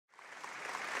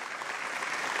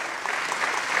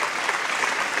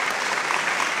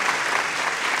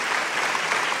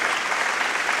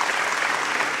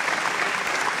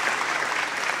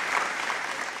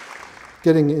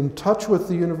getting in touch with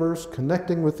the universe,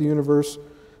 connecting with the universe.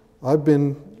 I've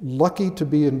been lucky to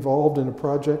be involved in a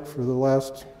project for the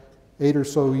last 8 or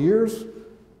so years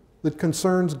that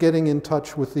concerns getting in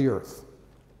touch with the Earth.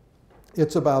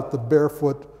 It's about the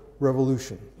Barefoot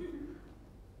Revolution.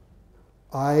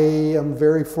 I am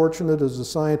very fortunate as a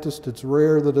scientist. It's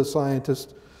rare that a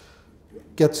scientist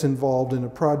gets involved in a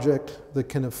project that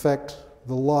can affect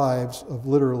the lives of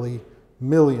literally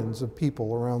millions of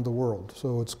people around the world.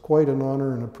 So it's quite an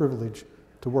honor and a privilege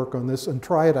to work on this, and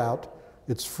try it out.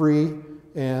 It's free,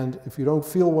 and if you don't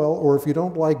feel well or if you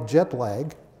don't like jet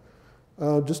lag,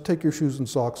 just take your shoes and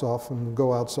socks off and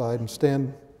go outside and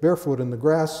stand barefoot in the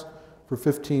grass for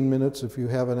 15 minutes if you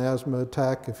have an asthma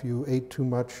attack, if you ate too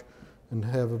much and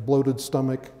have a bloated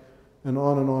stomach, and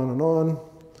on and on and on.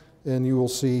 And you will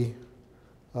see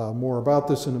more about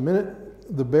this in a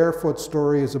minute. The barefoot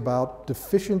story is about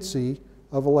deficiency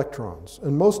of electrons.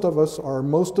 And most of us are,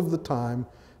 most of the time,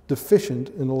 deficient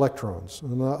in electrons.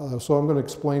 And so I'm going to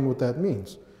explain what that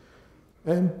means.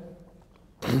 And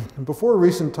before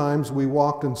recent times, we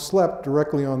walked and slept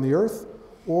directly on the Earth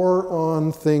or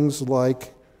on things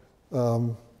like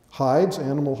hides,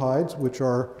 animal hides, which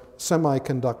are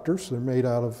semiconductors. They're made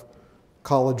out of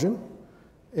collagen,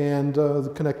 and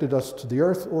connected us to the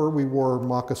Earth, or we wore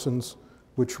moccasins,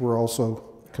 which were also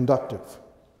conductive.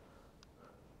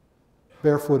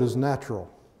 Barefoot is natural.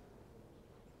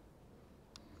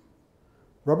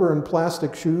 Rubber and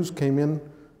plastic shoes came in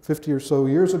 50 or so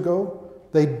years ago.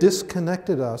 They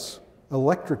disconnected us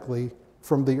electrically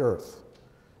from the Earth,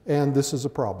 and this is a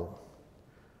problem.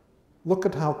 Look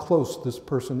at how close this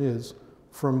person is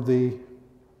from the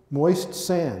moist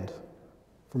sand,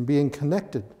 from being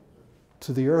connected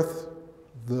to the Earth,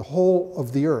 the whole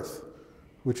of the Earth,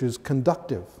 which is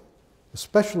conductive,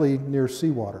 especially near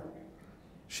seawater.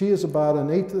 She is about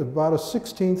a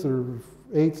 16th or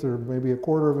 1/8 or maybe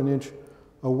 1/4 of an inch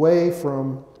away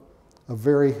from a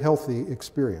very healthy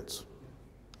experience.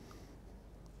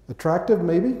 Attractive,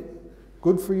 maybe?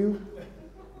 Good for you?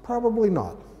 Probably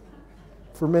not,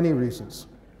 for many reasons.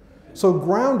 So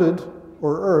grounded,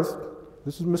 or Earth,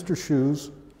 this is Mr.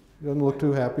 Shoes. He doesn't look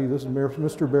too happy. This is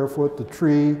Mr. Barefoot, the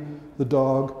tree, the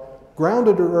dog.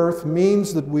 Grounded or Earth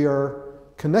means that we are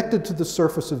connected to the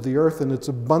surface of the Earth and its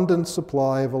abundant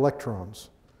supply of electrons.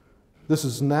 This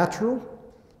is natural.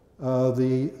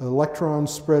 The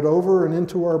electrons spread over and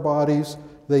into our bodies.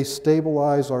 They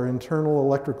stabilize our internal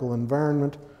electrical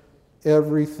environment.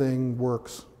 Everything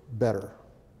works better.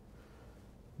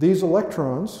 These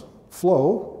electrons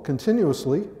flow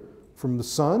continuously from the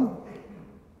sun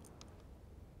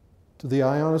to the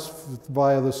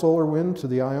via the solar wind to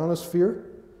the ionosphere.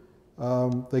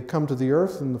 They come to the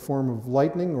Earth in the form of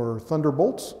lightning or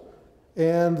thunderbolts,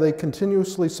 and they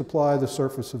continuously supply the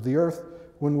surface of the Earth.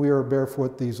 When we are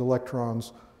barefoot, these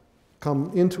electrons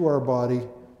come into our body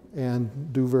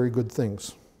and do very good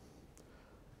things.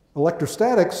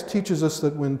 Electrostatics teaches us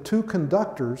that when two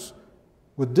conductors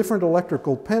with different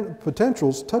electrical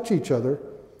potentials touch each other,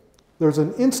 there's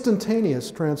an instantaneous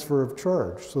transfer of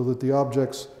charge so that the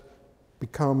objects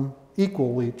become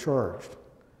equally charged.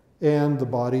 And the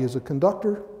body is a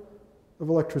conductor of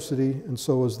electricity, and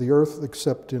so is the Earth,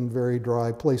 except in very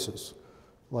dry places,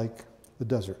 like the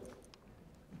desert.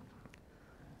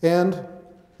 And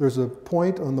there's a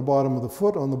point on the bottom of the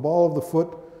foot, on the ball of the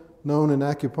foot, known in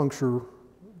acupuncture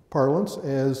parlance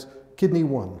as kidney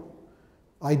 1,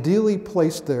 ideally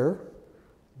placed there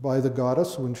by the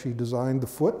goddess when she designed the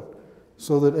foot,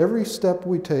 so that every step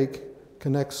we take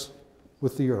connects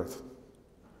with the Earth.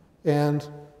 And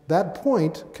that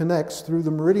point connects through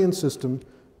the meridian system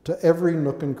to every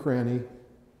nook and cranny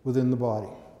within the body.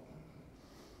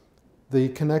 The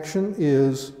connection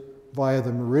is via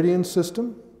the meridian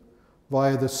system,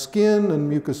 via the skin and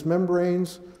mucous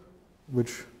membranes,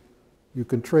 which you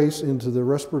can trace into the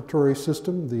respiratory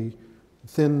system, the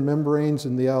thin membranes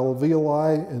in the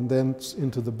alveoli, and then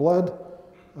into the blood,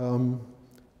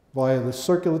 via the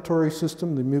circulatory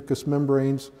system, the mucous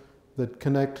membranes that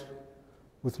connect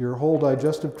with your whole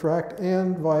digestive tract,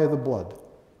 and via the blood.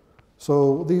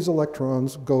 So these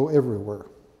electrons go everywhere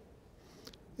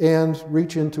and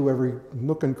reach into every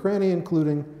nook and cranny,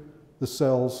 including the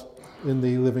cells in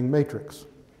the living matrix.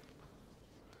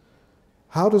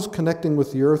 How does connecting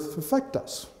with the Earth affect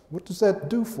us? What does that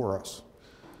do for us?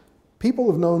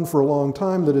 People have known for a long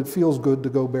time that it feels good to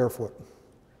go barefoot.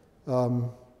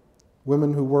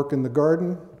 Women who work in the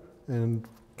garden and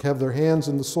have their hands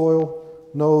in the soil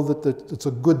know that it's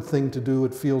a good thing to do.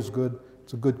 It feels good.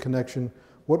 It's a good connection.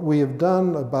 What we have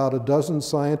done, about a dozen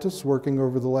scientists working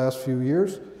over the last few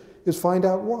years, is find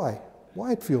out why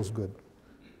it feels good.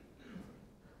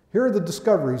 Here are the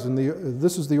discoveries, and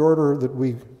this is the order that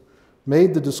we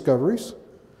made the discoveries.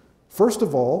 First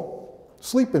of all,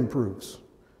 sleep improves.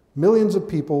 Millions of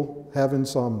people have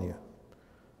insomnia.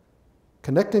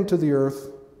 Connecting to the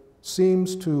earth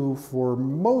seems to, for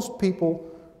most people,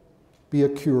 be a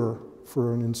cure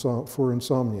for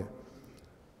insomnia.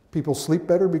 People sleep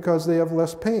better because they have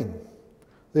less pain.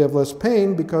 They have less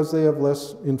pain because they have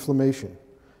less inflammation.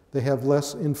 They have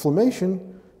less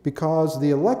inflammation because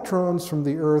the electrons from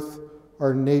the earth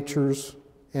are nature's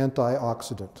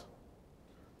antioxidant.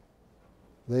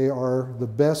 They are the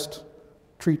best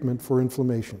treatment for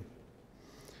inflammation.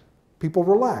 People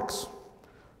relax.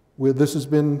 This has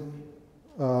been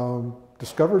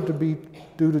discovered to be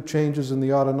due to changes in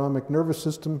the autonomic nervous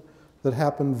system that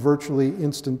happen virtually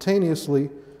instantaneously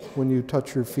when you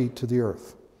touch your feet to the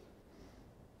earth.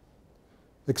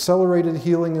 Accelerated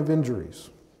healing of injuries.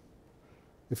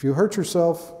 If you hurt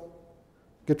yourself,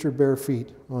 get your bare feet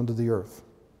onto the earth.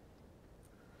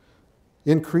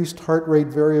 Increased heart rate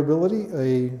variability,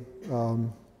 a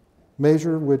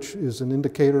measure which is an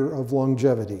indicator of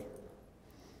longevity.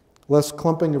 Less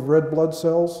clumping of red blood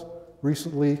cells,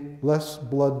 recently less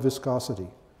blood viscosity.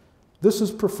 This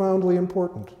is profoundly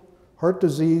important. Heart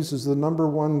disease is the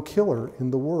 #1 killer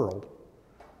in the world.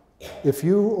 If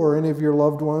you or any of your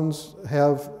loved ones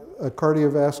have a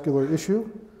cardiovascular issue,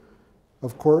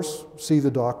 of course, see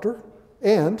the doctor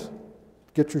and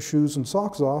get your shoes and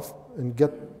socks off and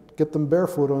get them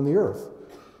barefoot on the earth.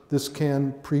 This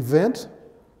can prevent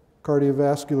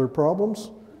cardiovascular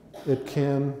problems. It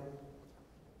can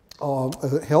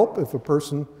help if a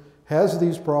person has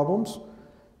these problems.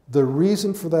 The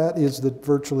reason for that is that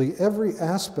virtually every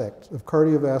aspect of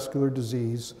cardiovascular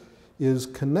disease is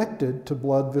connected to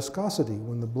blood viscosity.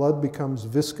 When the blood becomes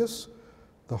viscous,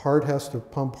 the heart has to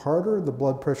pump harder, the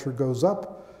blood pressure goes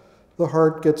up, the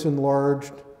heart gets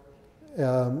enlarged,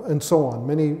 and so on.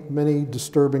 Many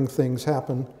disturbing things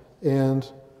happen, and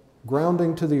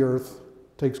grounding to the earth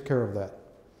takes care of that.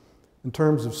 In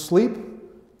terms of sleep,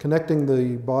 connecting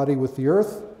the body with the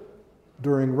earth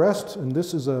during rest, and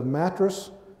this is a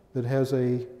mattress that has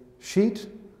a sheet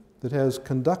that has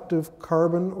conductive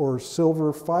carbon or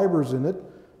silver fibers in it.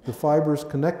 The fibers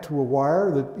connect to a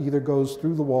wire that either goes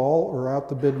through the wall or out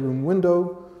the bedroom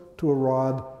window to a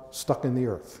rod stuck in the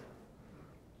earth.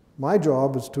 My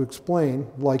job is to explain,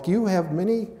 like you have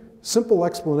many simple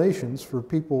explanations for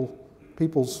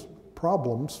people's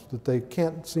problems that they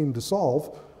can't seem to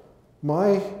solve,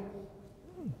 my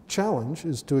challenge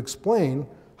is to explain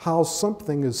how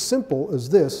something as simple as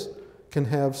this can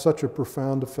have such a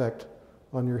profound effect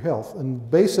on your health. And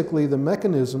basically the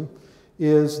mechanism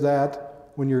is that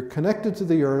when you're connected to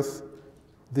the earth,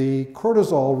 the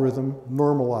cortisol rhythm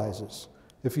normalizes.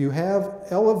 If you have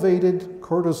elevated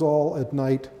cortisol at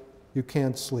night, you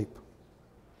can't sleep.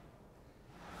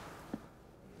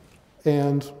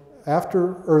 And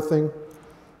after earthing,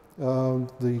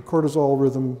 the cortisol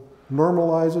rhythm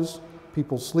normalizes,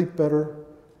 people sleep better,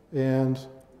 and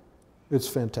it's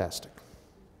fantastic.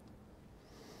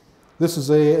 This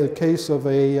is a case of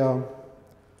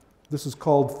this is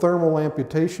called thermal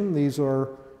amputation. These are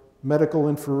medical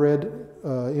infrared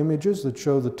images that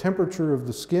show the temperature of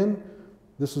the skin.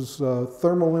 This is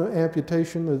thermal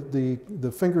amputation.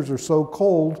 The fingers are so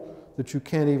cold that you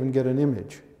can't even get an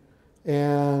image.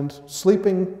 And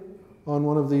sleeping on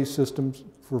one of these systems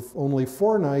for only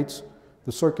 4 nights,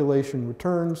 the circulation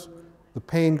returns, the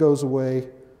pain goes away,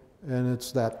 and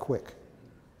it's that quick.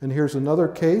 And here's another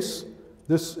case.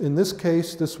 In this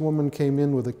case, this woman came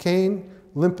in with a cane,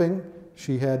 limping.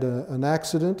 She had an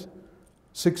accident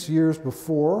 6 years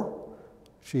before.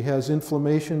 She has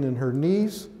inflammation in her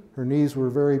knees. Her knees were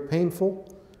very painful.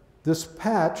 This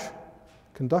patch,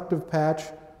 conductive patch,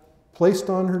 placed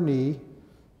on her knee,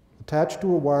 attached to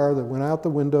a wire that went out the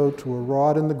window to a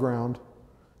rod in the ground.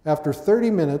 After 30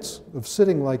 minutes of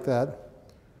sitting like that,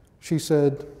 she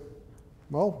said,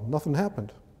 well, nothing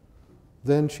happened.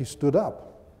 Then she stood up.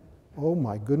 Oh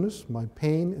my goodness, my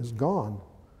pain is gone.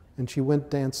 And she went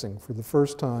dancing for the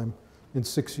first time in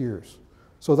 6 years.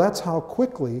 So that's how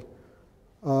quickly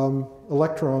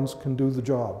electrons can do the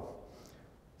job.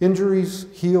 Injuries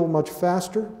heal much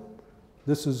faster.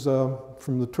 This is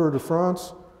from the Tour de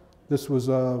France. This was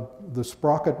the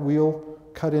sprocket wheel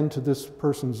cut into this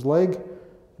person's leg.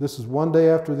 This is 1 day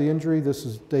after the injury. This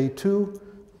is day 2.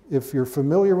 If you're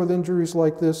familiar with injuries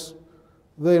like this,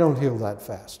 they don't heal that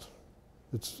fast.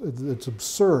 It's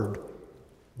absurd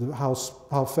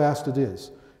how fast it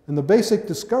is. And the basic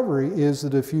discovery is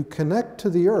that if you connect to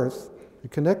the earth, you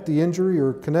connect the injury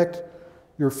or connect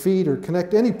your feet or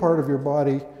connect any part of your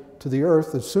body to the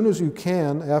earth as soon as you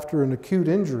can after an acute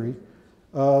injury,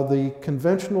 the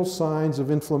conventional signs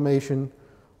of inflammation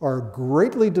are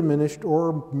greatly diminished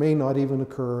or may not even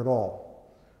occur at all.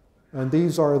 And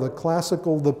these are the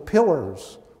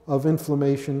pillars of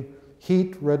inflammation: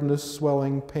 heat, redness,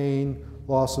 swelling, pain,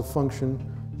 loss of function.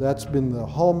 That's been the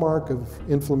hallmark of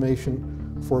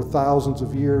inflammation for thousands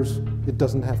of years. It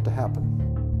doesn't have to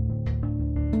happen.